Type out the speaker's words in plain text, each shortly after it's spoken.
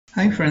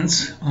Hi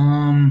friends,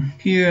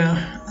 here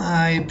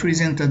I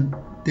present a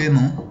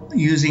demo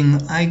using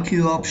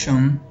IQ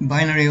Option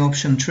binary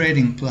option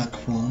trading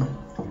platform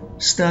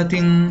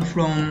starting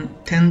from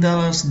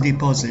 $10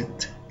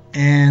 deposit,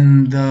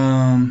 and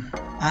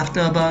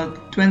after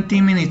about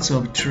 20 minutes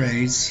of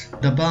trades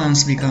the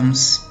balance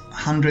becomes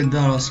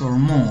 $100 or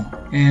more.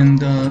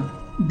 And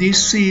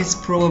this is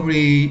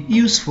probably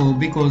useful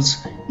because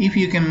if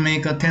you can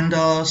make a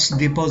 $10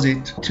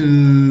 deposit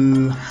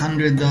to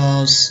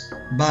 $100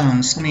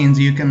 balance, means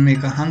you can make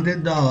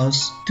 $100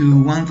 to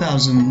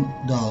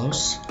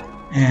 $1,000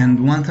 and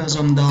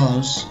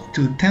 $1,000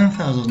 to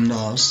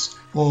 $10,000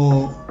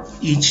 for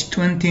each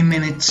 20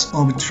 minutes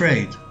of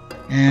trade.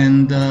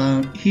 And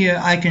here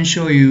I can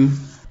show you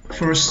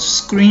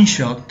first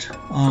screenshot.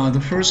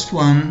 The first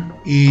one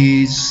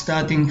is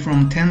starting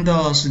from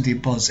 $10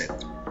 deposit,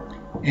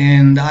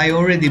 and I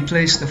already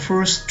placed the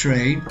first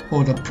trade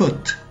for the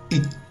put.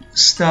 It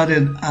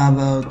started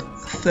about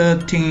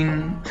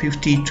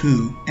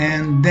 13:52,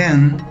 and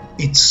then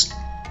it's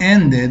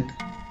ended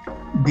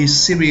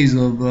this series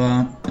of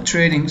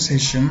trading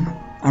session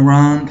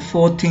around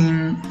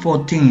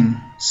 14:14.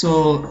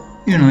 So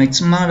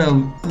it's a matter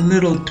of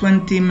little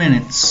 20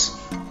 minutes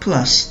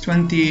plus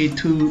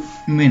 22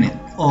 minutes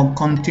of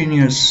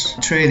continuous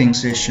trading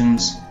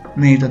sessions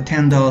made a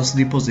 $10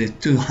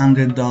 deposit to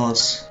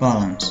 $100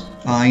 balance.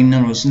 In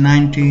other words,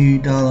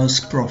 $90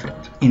 profit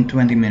in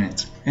 20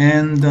 minutes.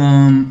 And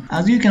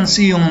as you can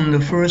see on the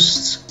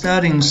first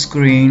starting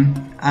screen,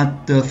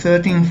 at the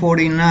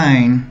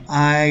 13:49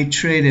 I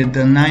traded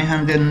the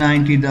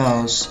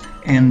 $990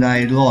 and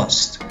I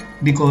lost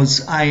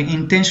because I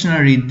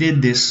intentionally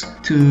did this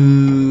to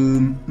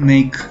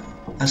make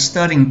a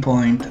starting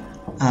point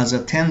as a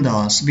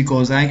 $10,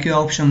 because IQ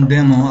Option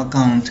demo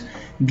account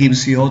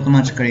gives you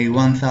automatically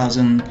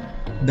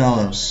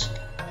 $1,000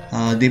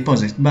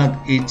 deposit, but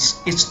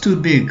it's too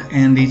big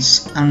and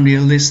it's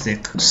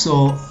unrealistic,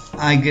 so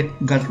I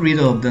got rid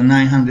of the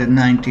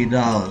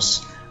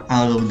 $990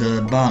 out of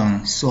the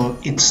balance. So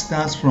it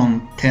starts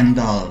from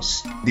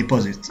 $10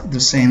 deposit, the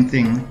same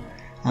thing,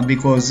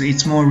 because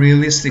it's more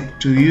realistic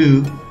to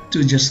you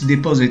to just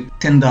deposit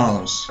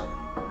 $10.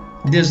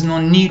 There's no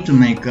need to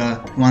make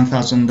a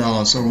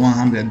 $1,000 or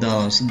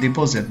 $100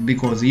 deposit,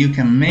 because you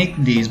can make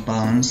these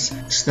balance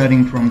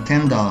starting from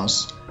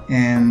 $10,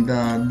 and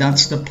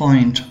that's the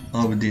point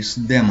of this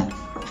demo.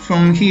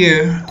 From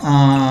here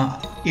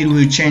it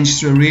will change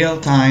to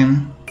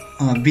real-time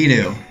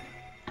video,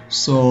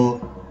 so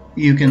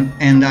you can,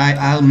 and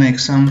I'll make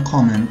some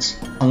comments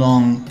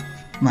along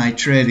my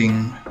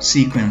trading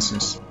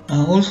sequences.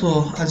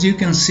 Also, as you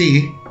can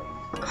see,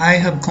 I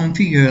have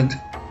configured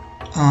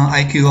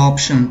IQ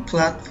Option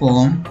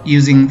platform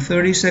using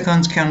 30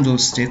 seconds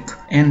candlestick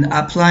and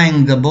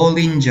applying the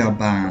Bollinger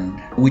Band,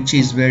 which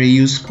is very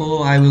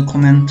useful. I will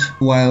comment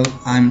while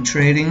I'm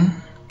trading.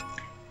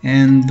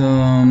 And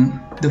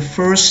the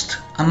first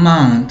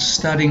amount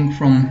starting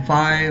from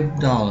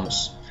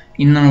 $5,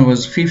 in other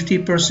words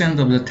 50%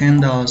 of the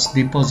 $10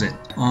 deposit,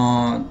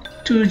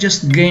 to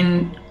just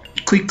gain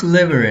quick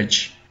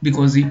leverage,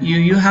 because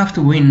you have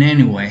to win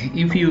anyway.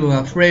 If you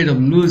are afraid of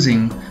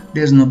losing,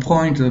 there's no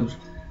point of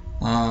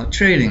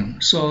trading.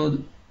 So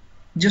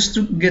just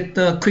to get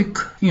the quick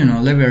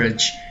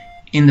leverage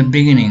in the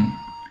beginning,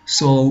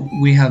 so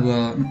we have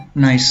a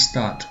nice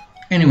start.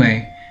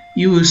 Anyway,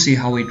 you will see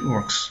how it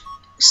works.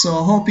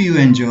 So hope you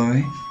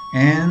enjoy,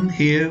 and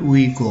here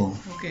we go.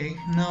 Okay,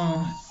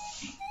 now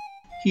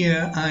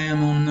here I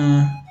am on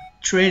a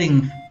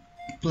trading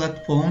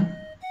platform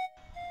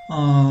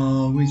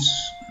with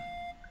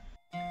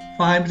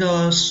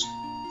 $5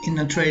 in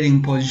a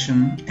trading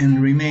position,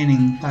 and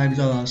remaining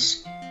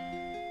 $5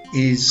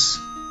 is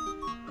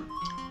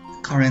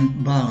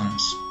current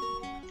balance.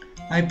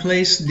 I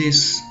placed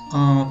this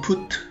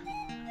put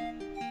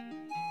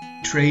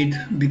trade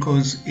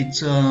because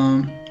it's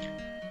a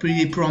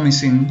pretty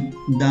promising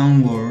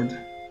downward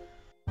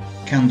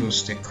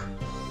candlestick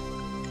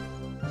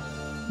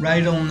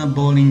right on the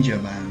Bollinger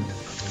Band.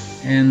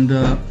 And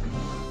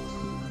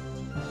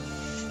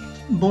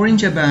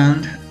Bollinger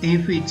Band,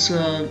 if it's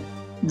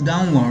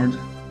downward,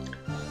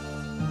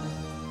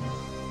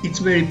 it's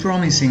very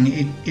promising.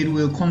 It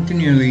will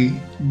continually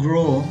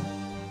grow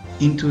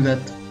into that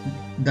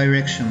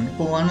direction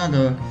for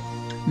another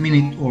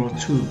minute or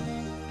two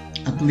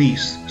at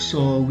least.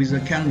 So with a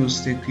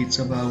candlestick, it's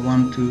about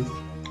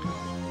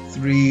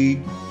 3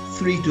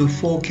 to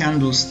 4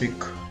 candlestick,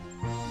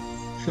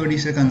 30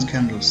 seconds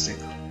candlestick.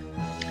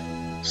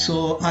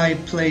 So I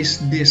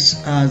placed this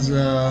as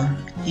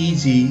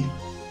easy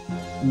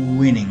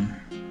winning.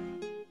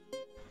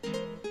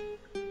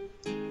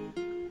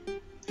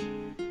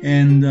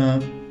 And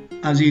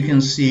as you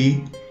can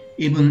see,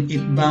 even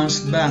it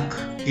bounced back,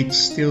 it's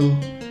still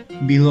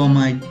below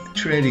my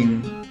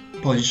trading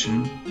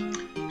position,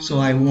 so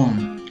I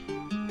won.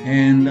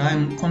 And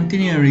I'm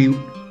continually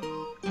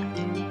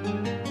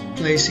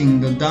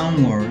placing the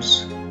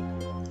downwards.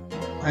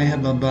 I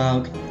have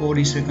about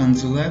 40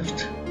 seconds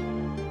left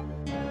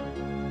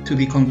to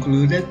be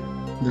concluded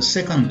the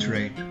second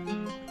trade.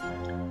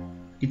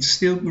 it's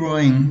still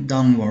growing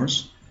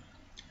downwards.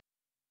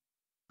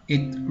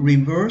 It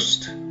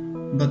reversed,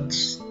 but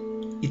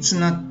it's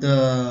not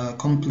the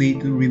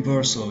complete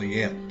reversal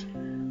yet.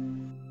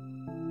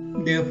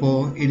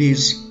 Therefore,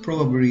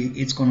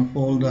 it's gonna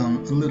fall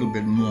down a little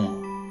bit more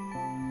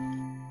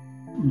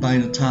by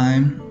the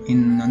time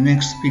in the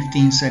next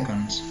 15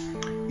 seconds.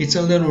 It's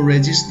a little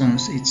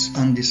resistance, it's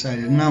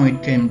undecided. Now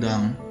it came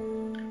down,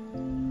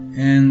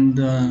 and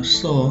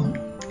so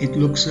it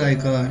looks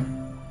like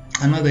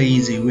another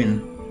easy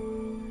win.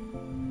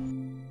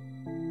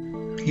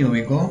 Here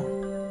we go.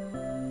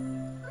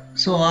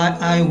 So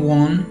I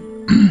won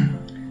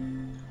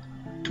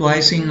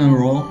twice in a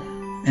row,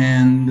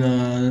 and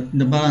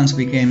the balance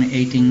became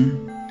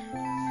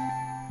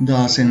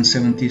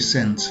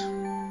 $18.70.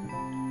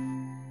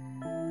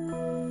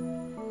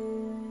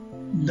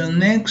 The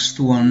next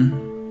one,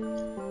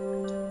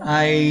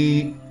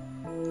 I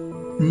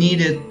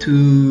needed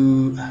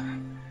to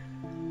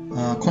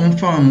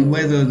confirm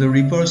whether the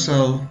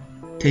reversal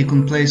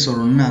taken place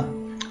or not.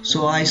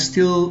 So I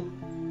still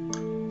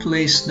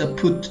placed the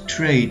put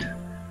trade,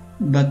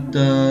 but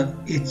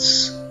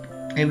it's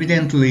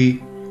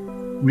evidently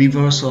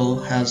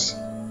reversal has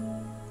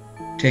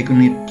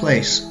taken its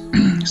place.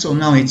 So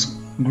now it's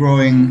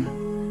growing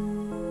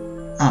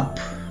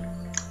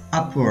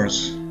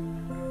upwards.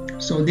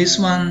 So this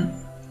one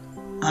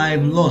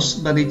I've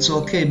lost, but it's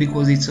okay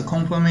because it's a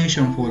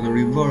confirmation for the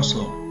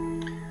reversal.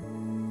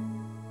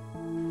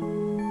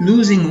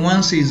 Losing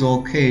once is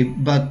okay,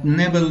 but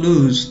never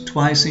lose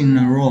twice in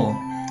a row.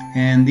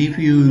 And if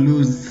you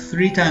lose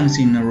 3 times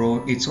in a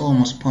row, it's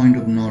almost point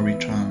of no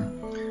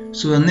return.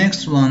 So the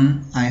next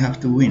one I have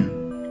to win,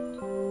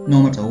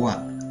 no matter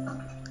what.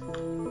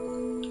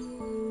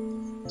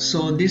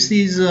 So this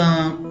is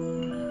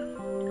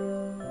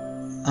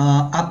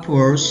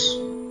upwards.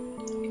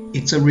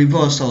 It's a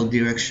reversal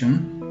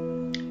direction,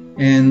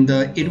 and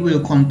it will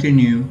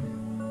continue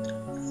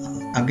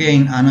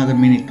again another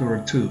minute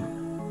or two.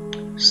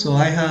 So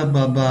I have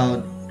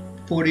about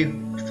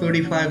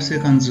 35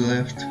 seconds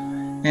left,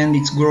 and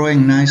it's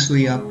growing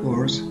nicely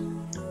upwards.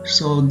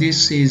 So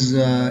this is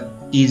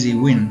easy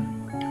win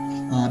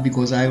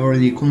because I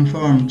already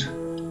confirmed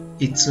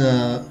it's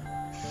a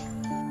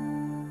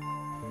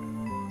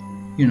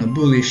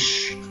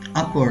bullish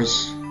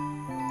upwards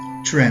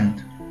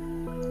trend.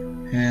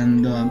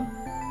 And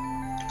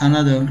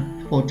another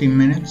 14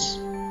 minutes,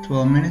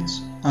 12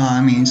 minutes,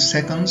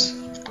 seconds.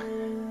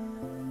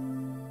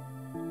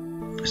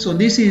 So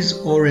this is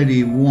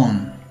already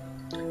won.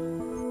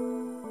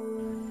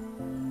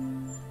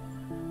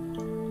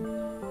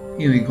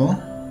 Here we go.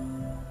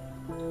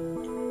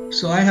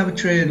 So I have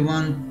traded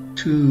 1,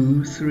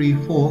 2, 3,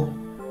 4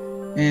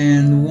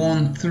 and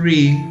won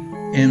 3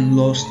 and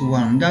lost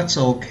 1. That's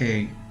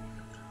okay.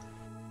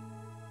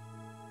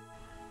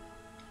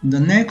 The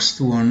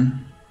next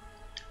one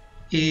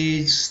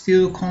is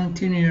still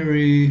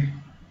continually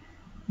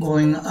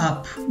going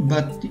up,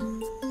 but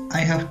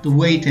I have to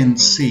wait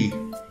and see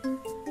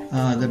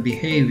the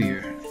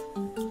behavior.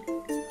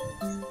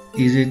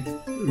 Is it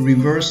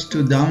reversed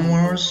to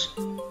downwards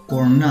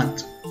or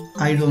not?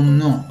 I don't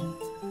know.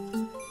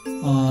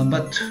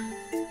 But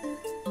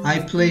I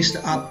placed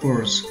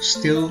upwards,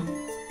 still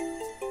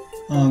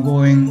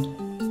going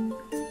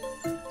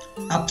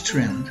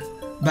uptrend.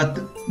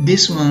 But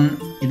this one,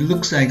 it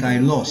looks like I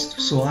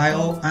lost, so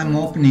I'm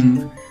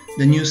opening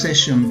the new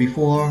session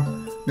before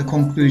the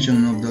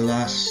conclusion of the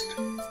last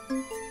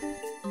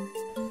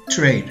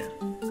trade.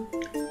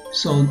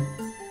 So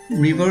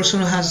reversal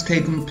has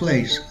taken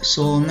place,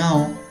 so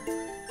now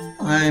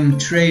I'm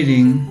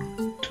trading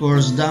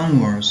towards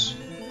downwards,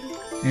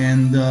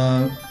 and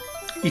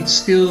it's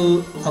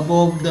still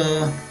above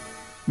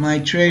my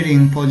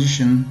trading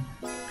position,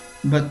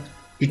 but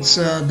it's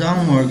a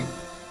downward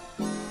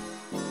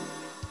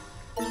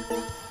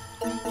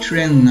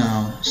trend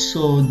now,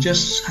 so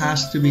just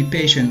has to be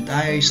patient.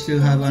 I still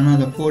have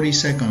another 40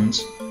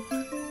 seconds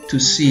to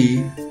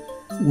see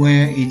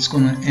where it's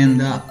gonna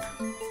end up.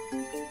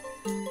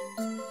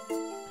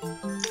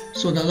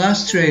 So the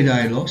last trade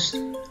I lost,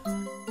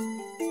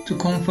 to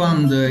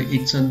confirm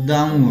it's a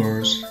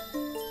downwards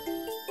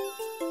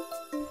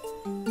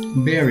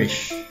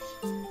bearish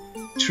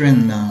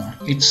trend now.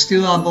 It's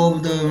still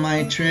above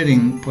my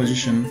trading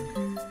position,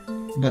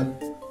 but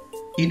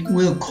it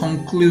will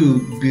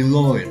conclude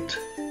below it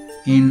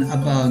in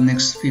about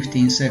next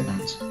 15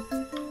 seconds,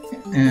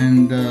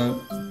 and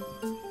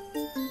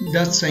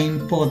that's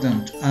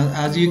important.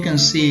 As you can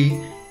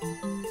see,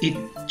 it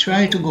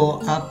tried to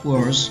go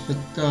upwards, but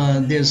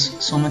there's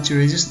so much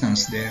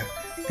resistance there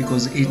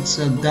because it's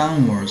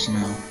downwards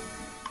now,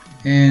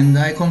 and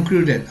I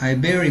concluded I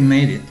barely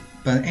made it,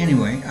 but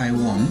anyway I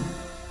won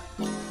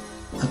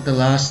at the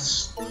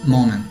last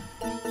moment.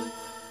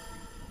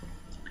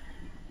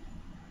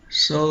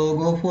 So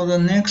go for the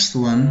next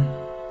one.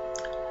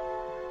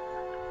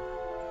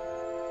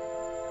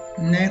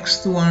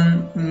 Next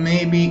one,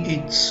 maybe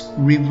it's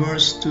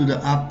reversed to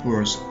the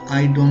upwards.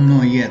 I don't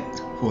know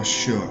yet for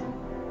sure.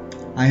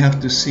 I have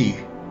to see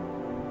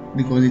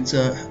because it's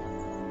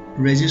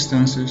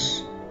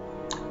resistances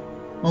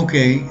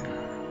Okay,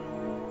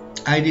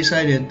 I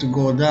decided to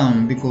go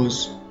down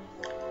because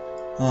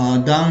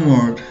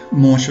downward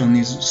motion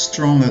is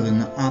stronger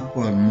than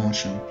upward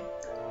motion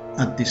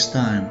at this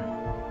time.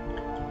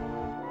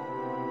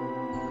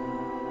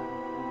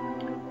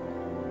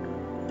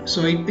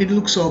 So it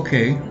looks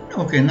okay.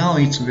 Okay, now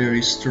it's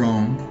very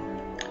strong.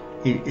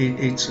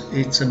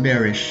 It's a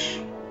bearish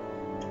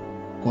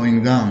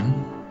going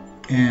down,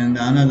 and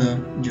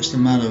just a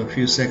matter of a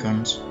few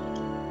seconds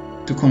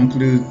to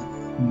conclude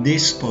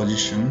this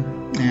position,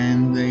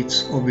 and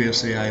it's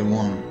obviously I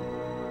won.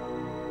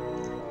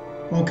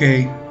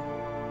 Okay,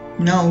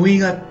 now we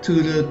got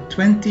to the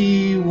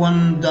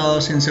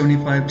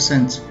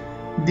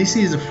 $21.75. This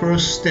is the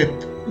first step.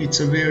 It's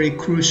a very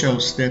crucial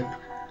step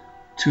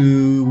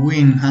to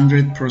win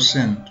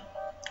 100%.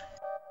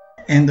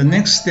 And the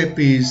next step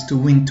is to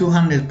win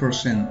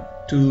 200%,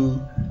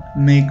 to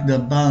make the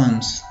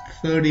balance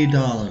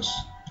 $30.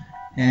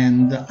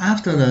 And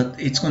after that,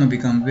 it's going to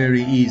become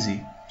very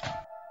easy.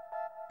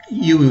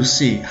 You will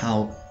see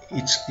how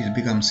it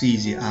becomes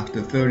easy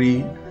after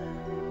 $30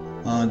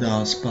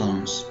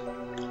 balance.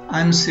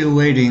 I'm still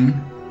waiting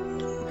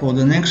for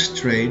the next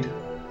trade,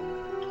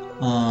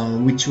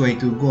 which way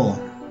to go.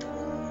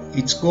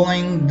 It's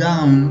going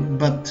down,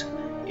 but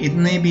it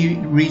may be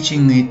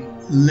reaching its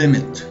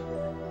limit,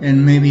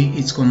 and maybe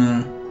it's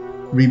gonna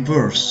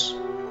reverse.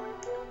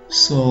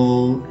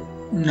 So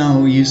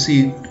now you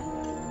see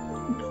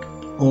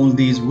all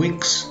these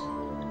wicks.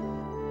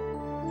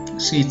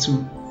 See, it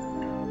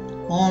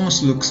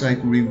almost looks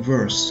like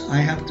reverse. I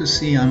have to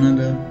see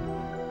another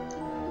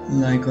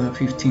like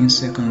 15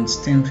 seconds,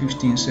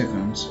 10-15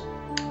 seconds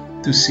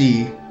to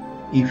see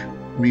if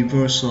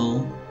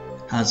reversal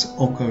has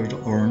occurred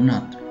or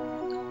not.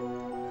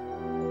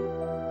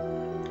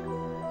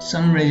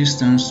 Some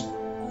resistance,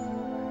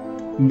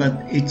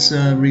 but its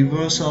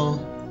reversal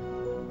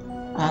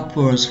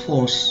upwards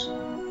force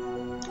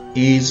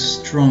is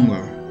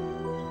stronger.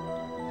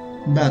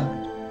 But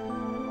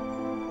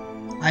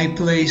I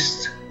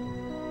placed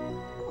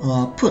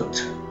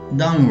put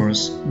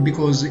downwards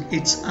because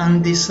it's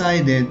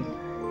undecided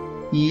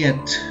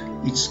yet.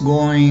 It's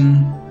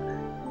going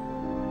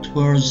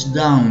towards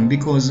down,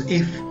 because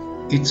if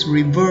it's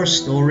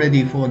reversed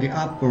already for the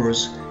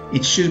upwards,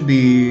 it should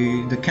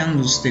be the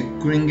candlestick,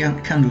 green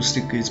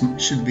candlestick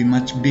should be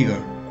much bigger.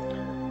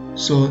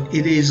 So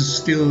it is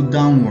still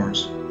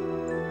downwards,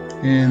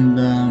 and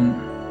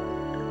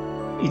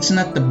it's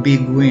not the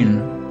big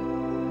win.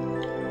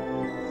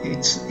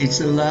 It's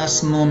the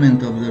last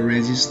moment of the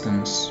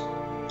resistance.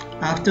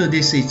 After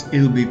this,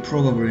 it'll be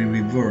probably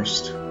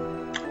reversed.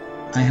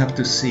 I have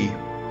to see.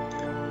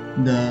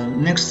 The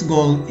next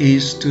goal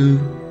is to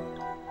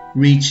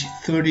reach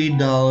 $30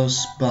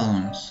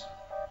 balance.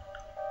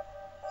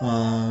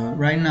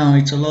 Right now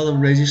it's a lot of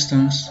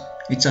resistance,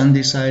 it's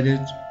undecided,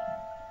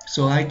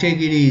 so I take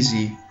it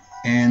easy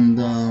and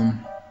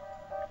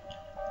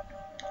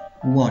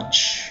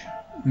watch.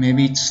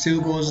 Maybe it still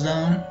goes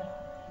down,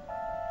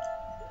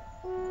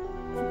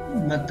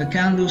 but the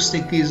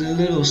candlestick is a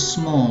little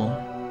small.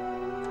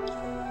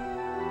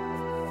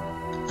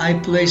 I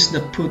place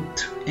the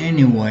put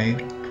anyway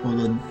for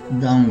the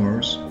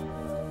downwards,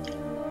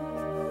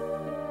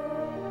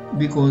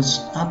 because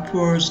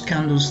upwards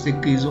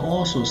candlestick is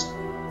also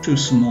too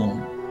small.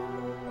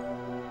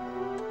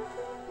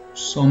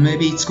 So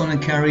maybe it's gonna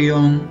carry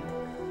on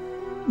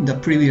the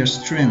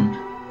previous trend.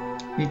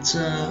 It's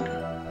a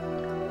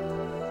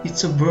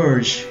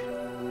verge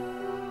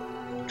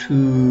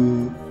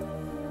to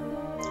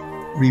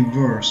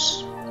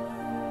reverse.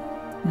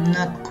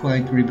 Not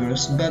quite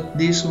reverse, but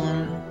this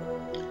one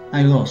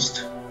I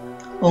lost.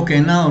 Okay,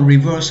 now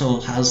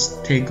reversal has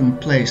taken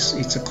place.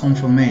 It's a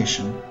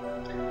confirmation.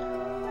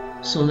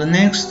 So the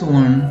next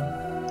one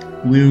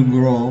will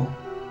grow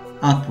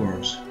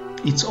upwards.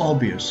 It's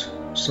obvious.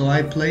 So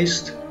I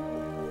placed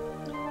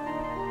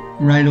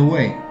right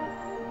away.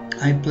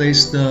 I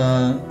placed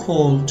the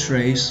call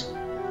trace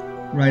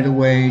right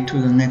away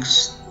to the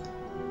next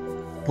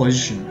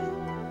position.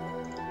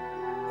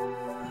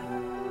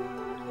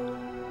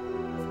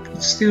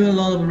 It's still a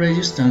lot of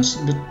resistance,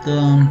 but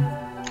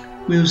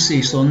we'll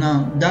see. So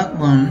now that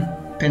one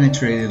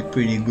penetrated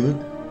pretty good,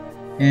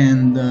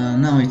 and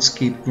now it's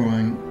keep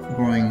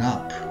growing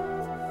up.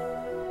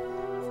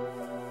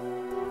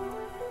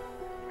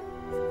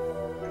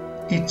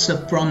 It's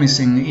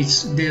promising.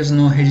 There's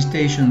no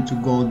hesitation to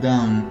go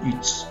down.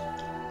 It's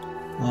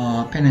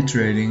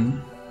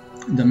penetrating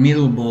the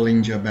middle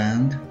Bollinger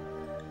Band,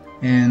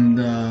 and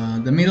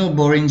the middle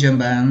Bollinger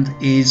Band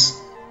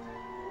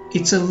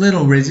it's a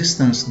little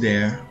resistance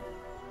there.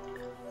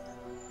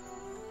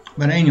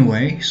 But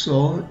anyway,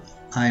 so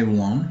I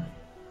won.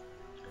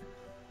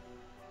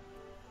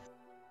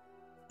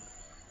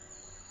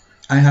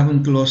 I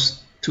haven't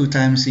lost 2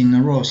 times in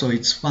a row, so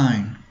it's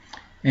fine.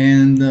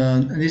 And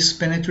this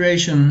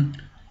penetration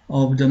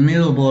of the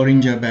middle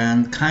Bollinger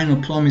Band kind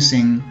of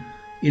promising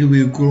it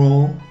will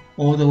grow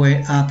all the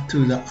way up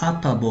to the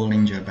upper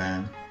Bollinger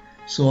Band.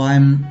 So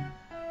I'm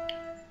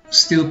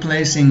still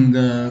placing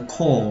the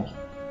call.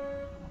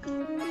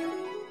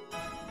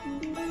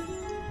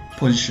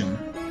 position,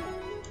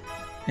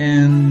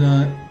 and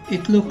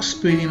it looks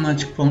pretty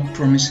much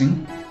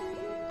promising.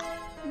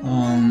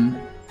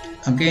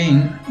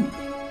 Again,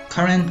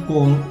 current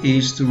goal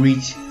is to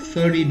reach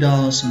 $30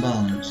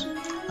 balance.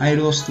 I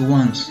lost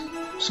once,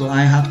 so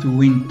I have to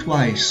win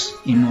twice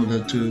in order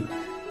to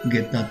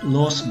get that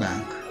loss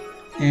back,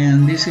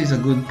 and this is a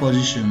good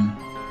position.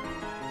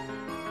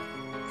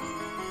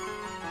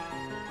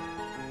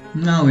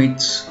 Now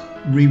it's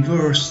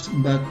reversed,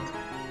 but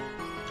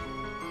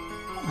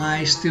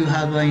I still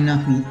have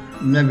enough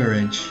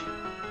leverage.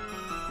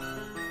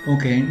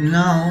 Okay,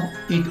 now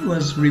it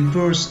was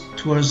reversed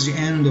towards the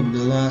end of the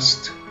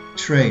last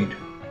trade.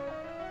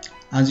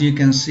 As you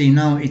can see,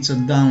 now it's a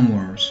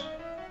downwards.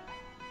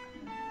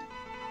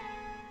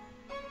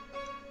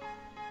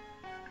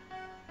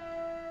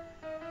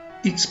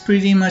 It's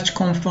pretty much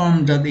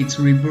confirmed that it's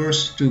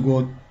reversed to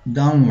go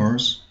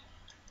downwards,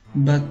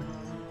 but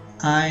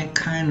I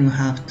kind of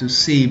have to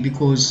see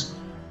because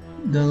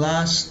the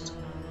last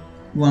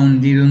one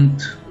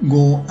didn't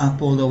go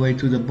up all the way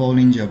to the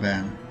Bollinger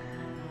Band.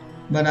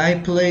 But I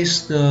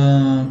placed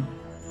the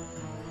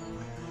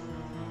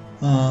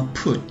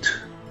put.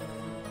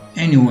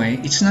 Anyway,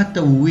 it's not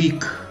the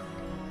weak,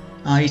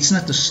 it's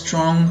not the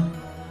strong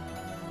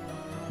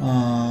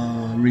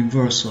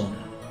reversal.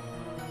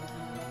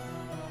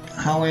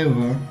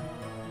 However,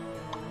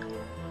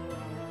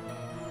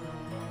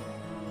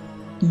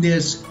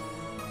 there's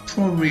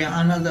probably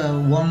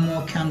one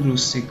more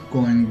candlestick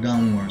going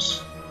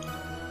downwards.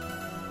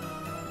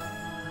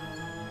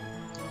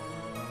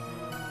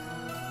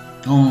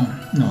 Oh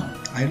no,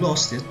 I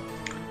lost it.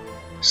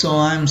 So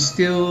I'm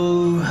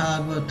still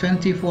have a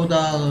 $24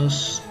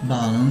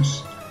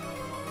 balance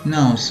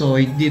now, so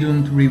it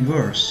didn't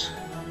reverse.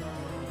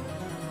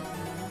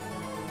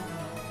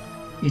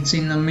 It's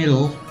in the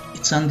middle,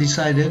 it's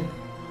undecided,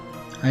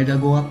 either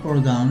go up or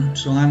down,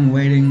 so I'm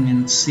waiting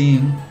and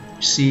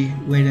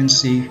wait and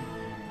see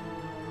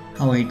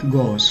how it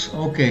goes.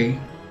 Okay,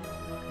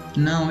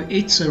 now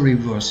it's a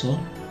reversal.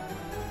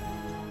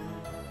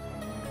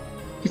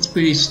 It's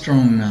pretty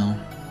strong now,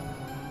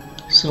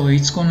 so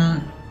it's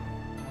gonna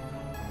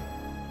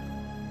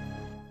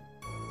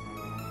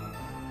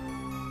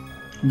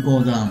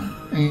go down.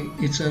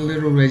 It's a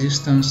little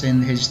resistance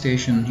and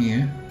hesitation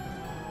here,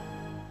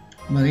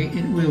 but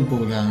it will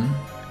go down.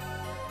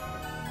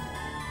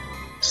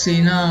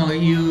 See, now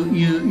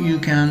you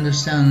can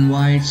understand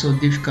why it's so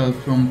difficult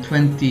from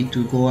 20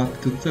 to go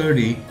up to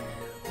 30.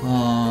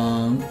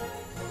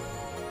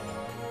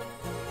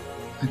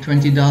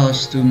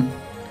 $20 to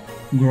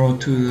grow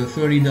to the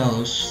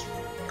 $30.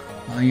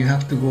 You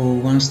have to go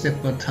one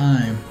step at a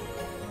time.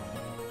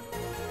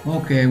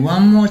 Okay,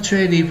 one more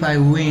trade. If I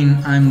win,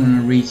 I'm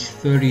gonna reach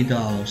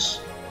 $30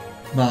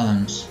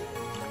 balance.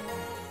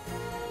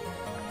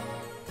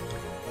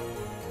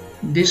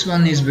 This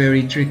one is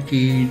very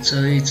tricky. It's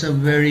a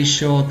very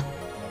short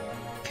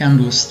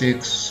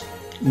candlesticks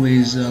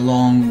with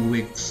long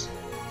wicks.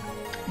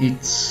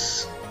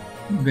 It's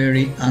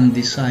very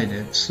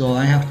undecided, so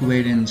I have to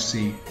wait and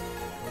see.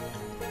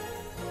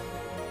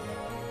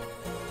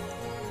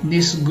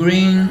 This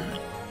green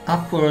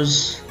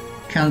upwards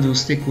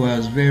candlestick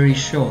was very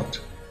short,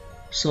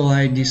 so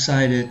I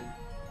decided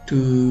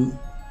to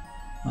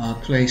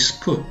place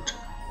put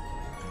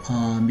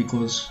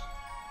because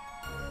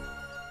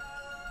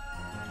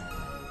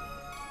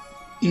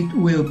it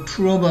will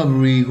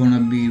probably gonna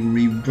be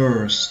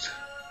reversed,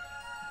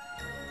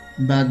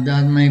 but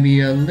that may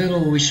be a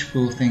little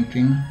wishful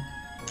thinking.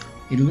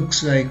 It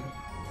looks like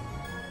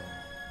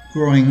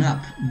growing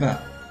up,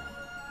 but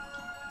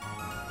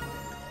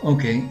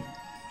okay,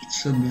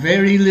 it's a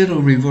very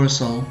little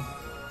reversal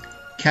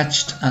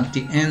catched at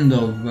the end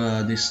of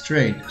this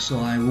trade, so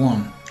I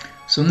won.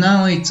 So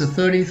now it's a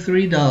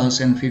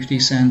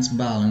 $33.50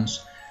 balance,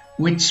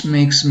 which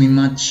makes me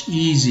much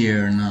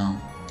easier now.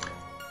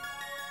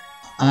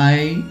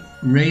 I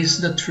raised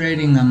the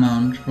trading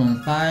amount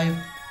from $5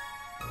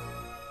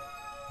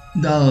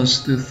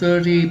 to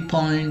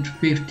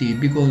 $30.50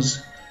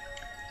 because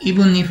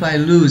even if I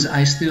lose,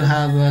 I still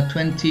have a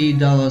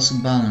 $20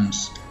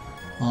 balance.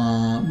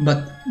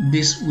 But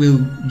this will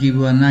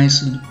give a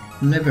nice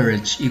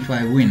leverage if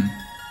I win,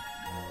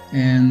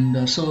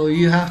 and so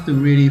you have to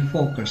really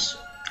focus.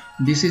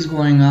 This is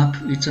going up.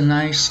 It's a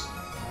nice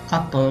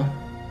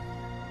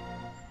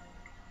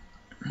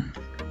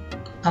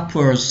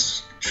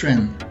upwards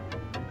trend.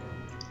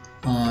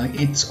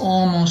 It's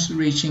almost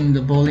reaching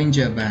the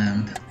Bollinger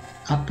Band,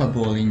 upper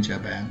Bollinger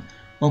Band.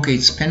 Okay,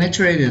 it's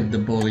penetrated the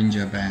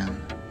Bollinger Band.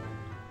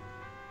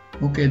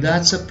 Okay,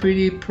 that's a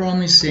pretty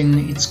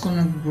promising. It's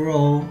gonna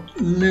grow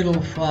a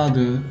little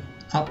farther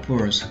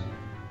upwards.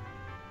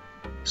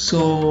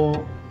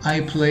 So I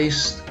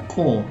placed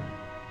call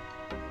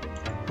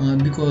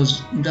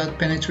because that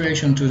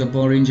penetration to the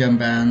Bollinger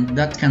Band,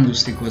 that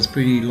candlestick was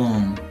pretty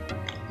long.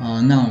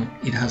 Now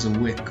it has a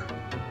wick.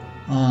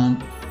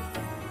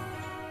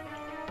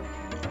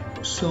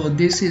 So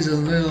this is a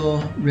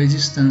little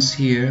resistance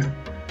here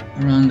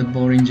around the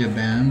Bollinger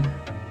Band.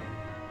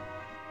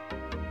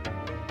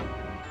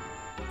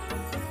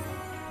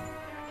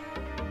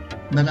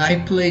 but I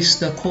placed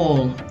the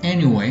call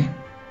anyway.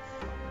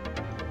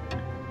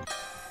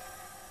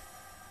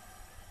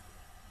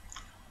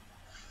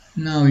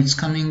 Now it's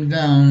coming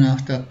down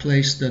after I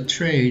placed the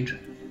trade.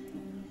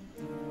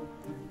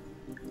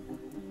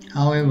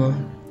 However,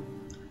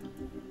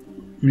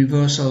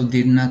 reversal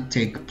did not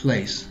take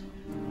place.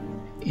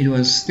 It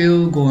was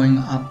still going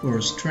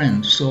upwards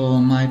trend, so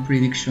my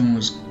prediction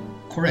was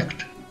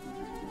correct.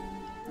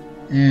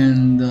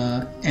 And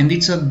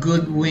it's a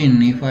good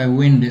win if I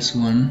win this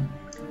one.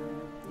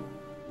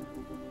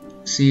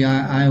 See,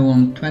 I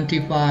won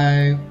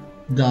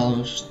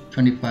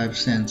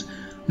 $25.25.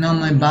 Now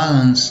my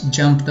balance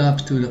jumped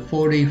up to the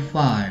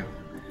 45.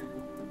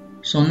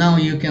 So now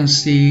you can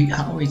see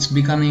how it's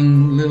becoming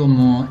a little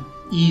more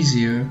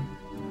easier.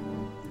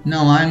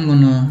 Now I'm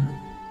gonna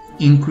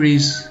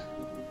increase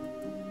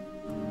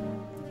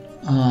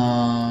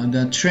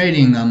the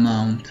trading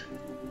amount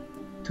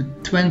to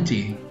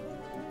 20.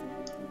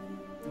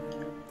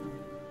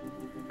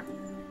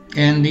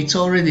 And it's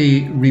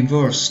already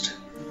reversed.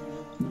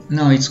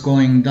 Now it's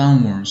going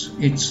downwards.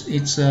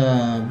 It's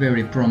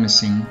very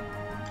promising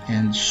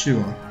and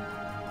sure.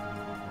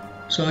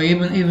 So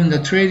even the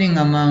trading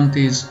amount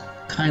is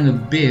kind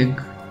of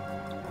big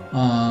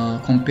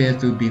compared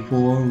to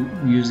before,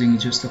 using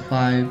just a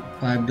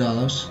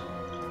 $5.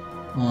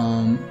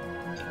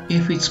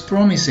 If it's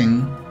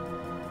promising,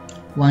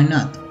 why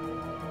not?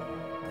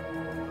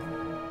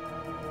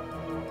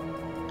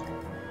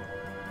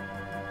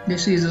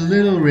 This is a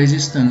little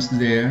resistance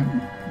there,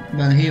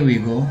 but here we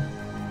go.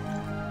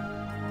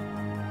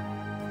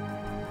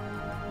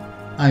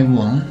 I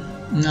won.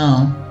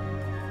 Now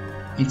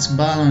its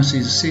balance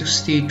is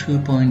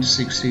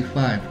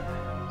 62.65.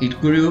 It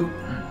grew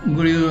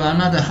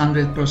another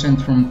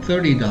 100% from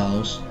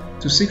 $30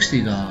 to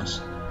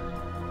 $60.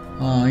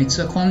 It's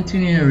a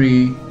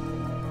continually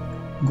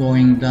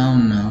going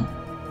down now.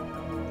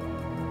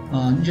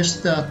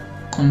 Just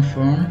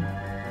confirm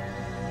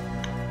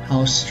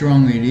how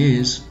strong it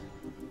is.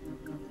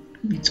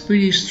 It's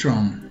pretty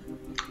strong.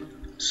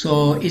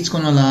 So it's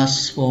gonna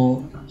last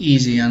for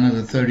easy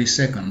another 30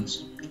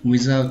 seconds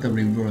without a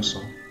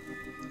reversal.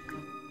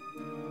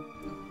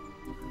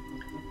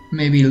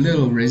 Maybe a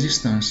little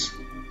resistance,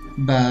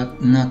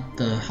 but not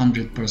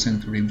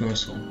 100%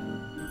 reversal.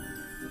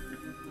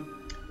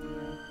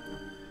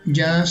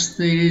 Just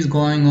it is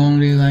going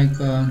only like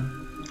a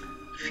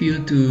few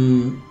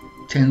to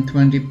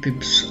 10-20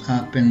 pips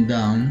up and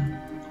down,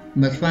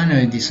 but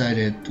finally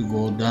decided to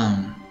go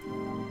down,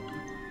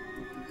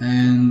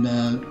 and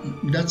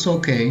that's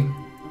okay.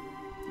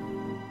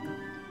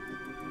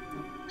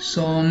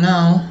 So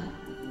now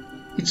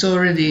it's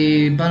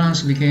already,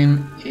 balance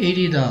became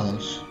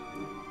 $80.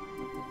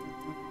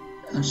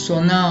 So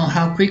now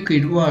how quick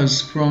it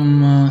was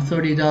from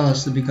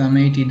 $30 to become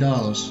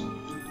 $80,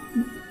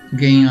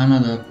 gain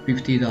another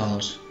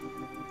 $50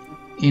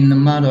 in a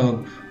matter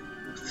of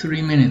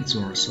 3 minutes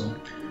or so.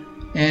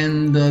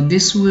 And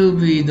this will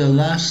be the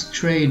last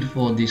trade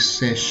for this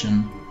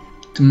session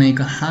to make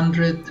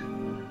 $100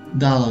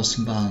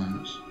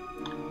 balance.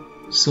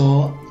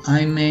 So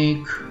I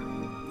make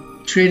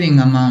trading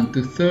amount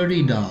to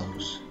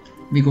 $30,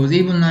 because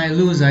even I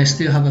lose, I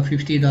still have a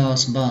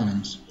 $50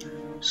 balance.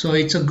 So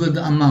it's a good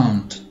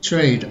amount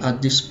trade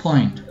at this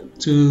point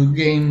to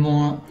gain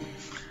more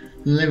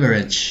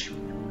leverage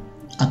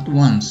at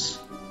once.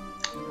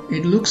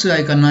 It looks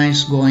like a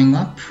nice going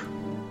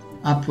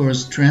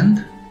upwards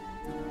trend.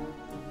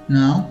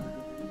 Now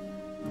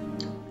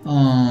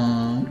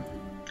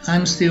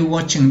I'm still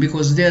watching,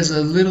 because there's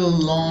a little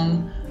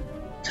long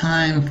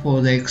time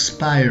for the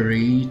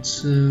expiry.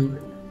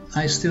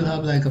 I still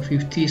have like a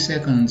 50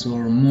 seconds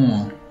or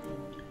more,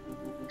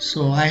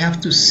 so I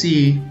have to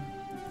see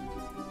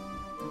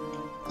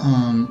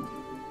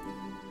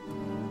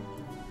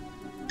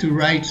the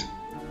right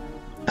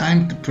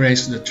time to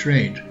place the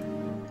trade,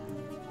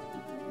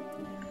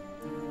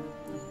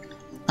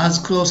 as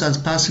close as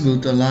possible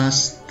to the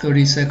last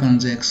 30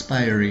 seconds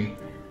expiry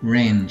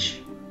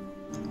range.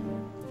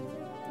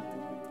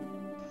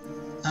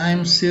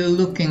 I'm still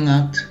looking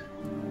at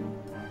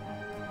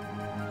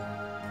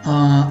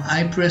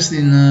I pressed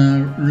in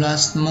the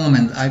last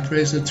moment. I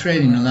pressed the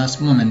trade in the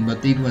last moment,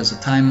 but it was a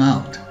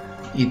timeout.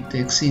 It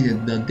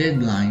exceeded the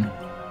deadline,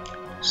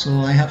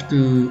 so I have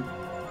to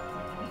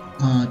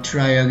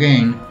try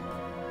again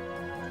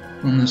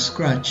from the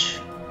scratch.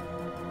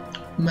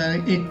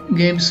 But it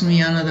gives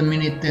me another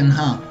minute and a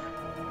half,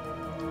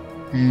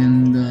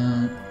 and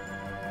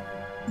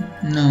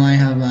now I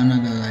have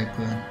another like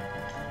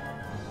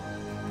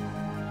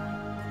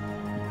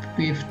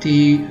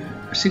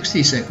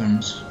 60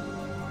 seconds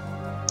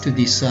to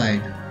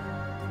decide.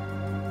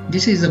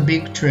 This is a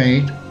big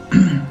trade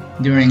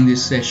during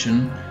this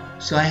session,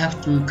 so I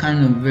have to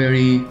kind of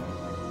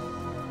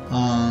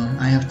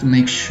I have to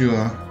make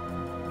sure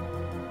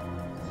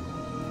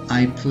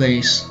I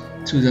place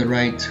to the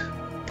right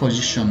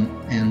position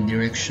and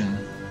direction.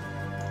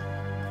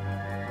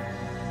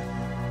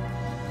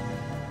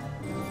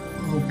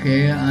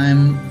 Okay,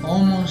 I'm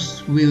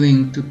almost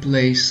willing to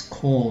place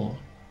call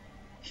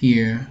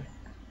here.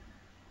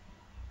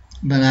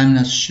 but I'm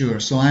not sure,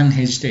 so I'm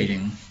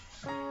hesitating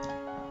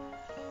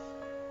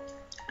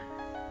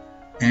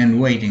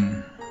and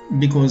waiting,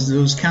 because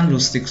those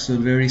candlesticks are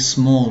very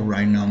small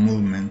right now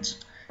movements.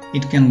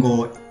 It can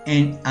go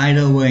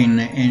either way in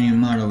any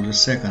matter of a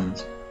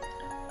second,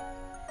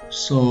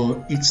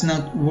 so it's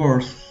not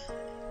worth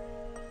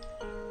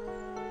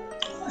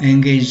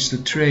engage the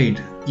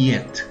trade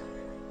yet.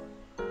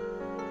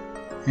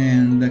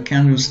 And the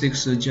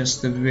candlesticks are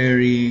just a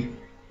very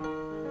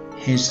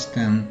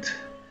hesitant.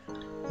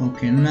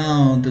 Okay,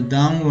 now the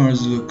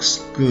downwards looks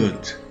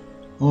good.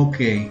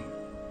 Okay,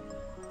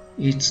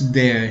 it's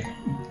there,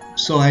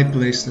 so I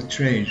place the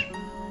trade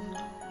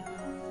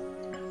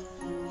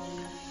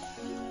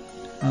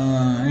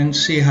and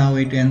see how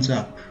it ends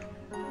up.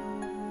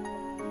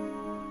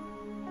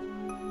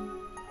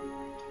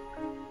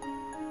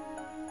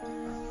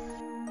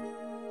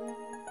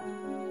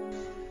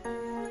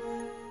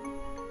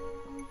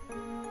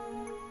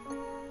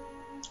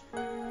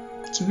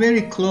 It's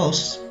very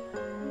close,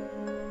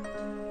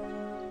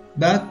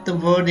 but the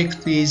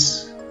verdict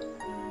is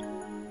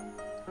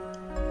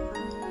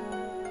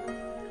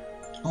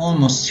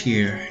almost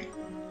here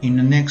in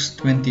the next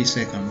 20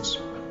 seconds.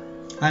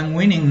 I'm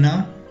winning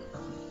now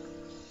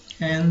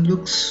and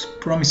looks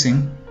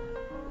promising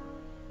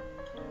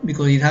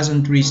because it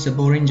hasn't reached the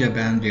Bollinger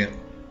Band yet.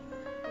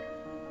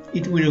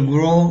 It will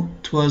grow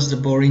towards the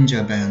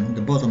Bollinger Band,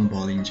 the bottom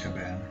Bollinger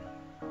Band.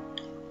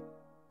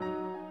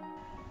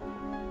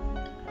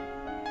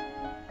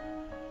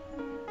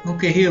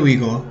 Okay, here we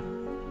go.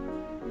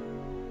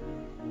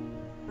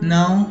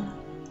 Now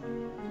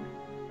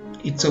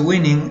it's a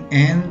winning,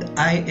 and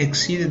I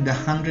exceeded the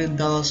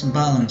 $100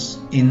 balance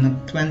in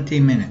 20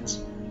 minutes.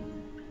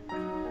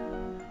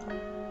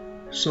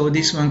 So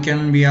this one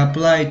can be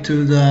applied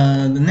to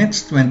the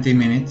next 20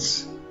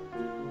 minutes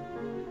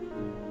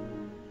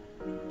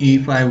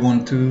if I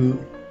want to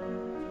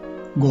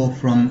go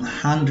from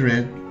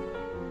 100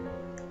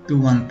 to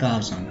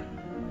 1000.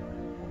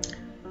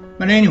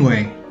 But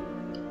anyway,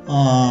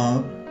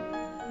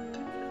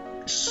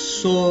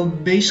 so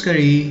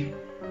basically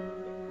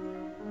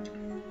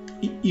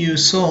you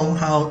saw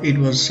how it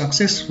was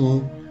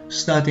successful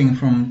starting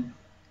from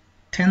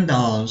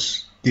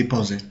 $10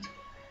 deposit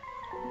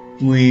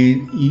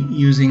with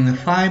using the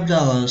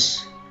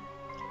 $5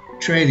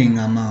 trading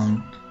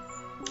amount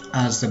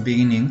as the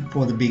beginning,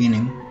 for the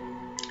beginning,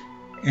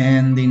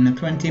 and in a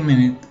 20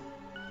 minutes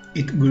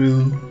it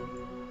grew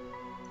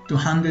to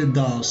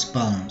 $100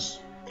 balance.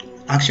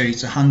 Actually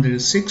it's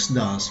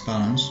 $106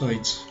 balance, so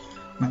it's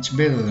much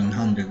better than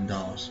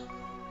 $100.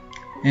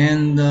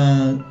 And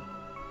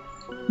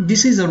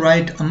this is the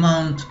right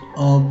amount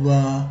of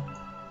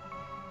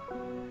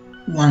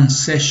one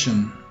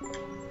session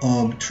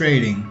of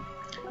trading,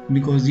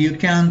 because you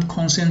can't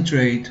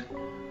concentrate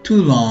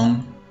too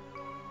long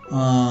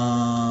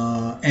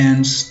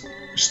and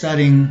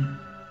starting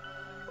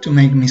to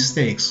make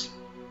mistakes.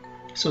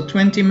 So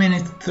 20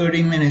 minutes,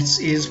 30 minutes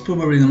is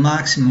probably the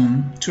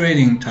maximum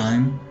trading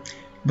time,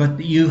 but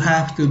you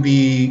have to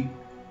be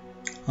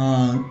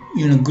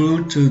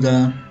glued to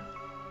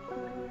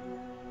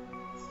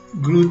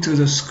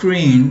the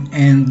screen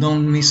and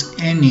don't miss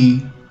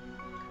any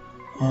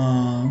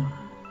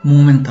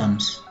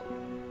momentums.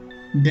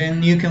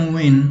 Then you can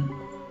win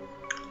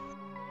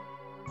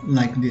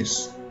like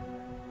this.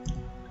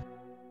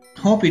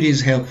 Hope it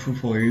is helpful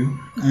for you,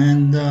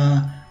 and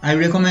I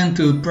recommend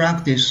to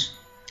practice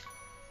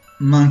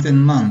month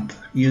and month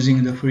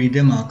using the free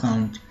demo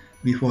account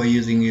before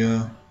using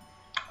your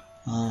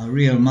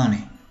real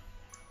money.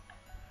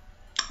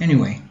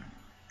 Anyway,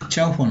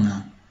 ciao for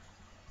now.